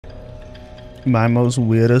my most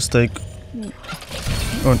weirdest take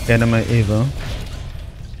on anime ever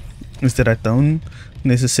is that I don't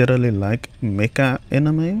necessarily like mecha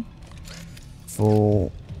anime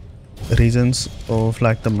for reasons of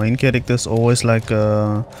like the main character is always like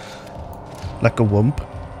a wimp.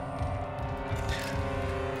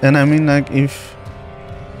 And I mean, like, if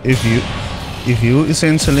you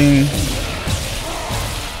essentially,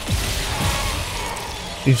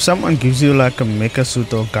 if someone gives you like a mecha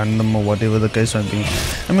suit or Gundam or whatever the case might be,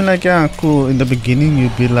 I mean, like, yeah, cool, in the beginning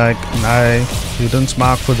you'd be like, nah, you don't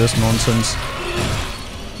smart for this nonsense,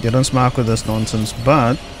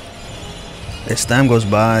 but as time goes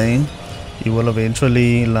by you will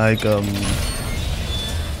eventually like you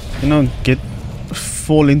know,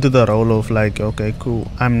 fall into the role of like, okay, cool,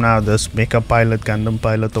 I'm now this mecha pilot, Gundam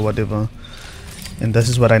pilot or whatever, and this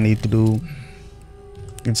is what I need to do.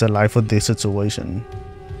 It's a life or death situation.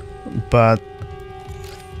 But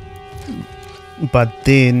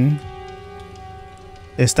then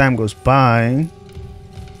as time goes by,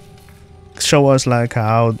 show us like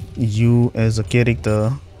how you as a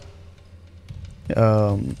character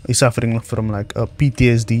is suffering from like a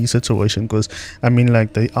PTSD situation, because I mean,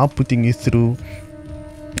 like, they are putting you through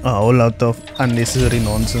a whole lot of unnecessary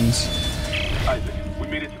nonsense,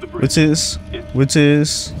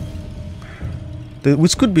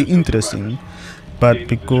 which could be interesting, but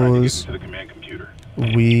because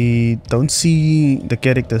we don't see the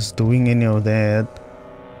characters doing any of that,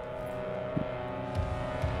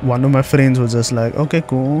 one of my friends was just like, okay,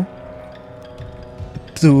 cool.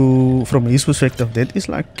 From his perspective, that is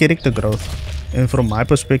like character growth, and from my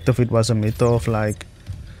perspective it was a matter of like,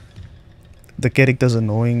 the character's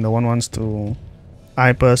annoying, no one wants to,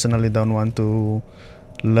 I personally don't want to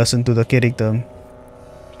listen to the character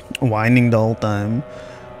whining the whole time.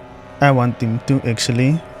 I want him to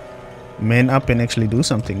actually man up and actually do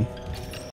something.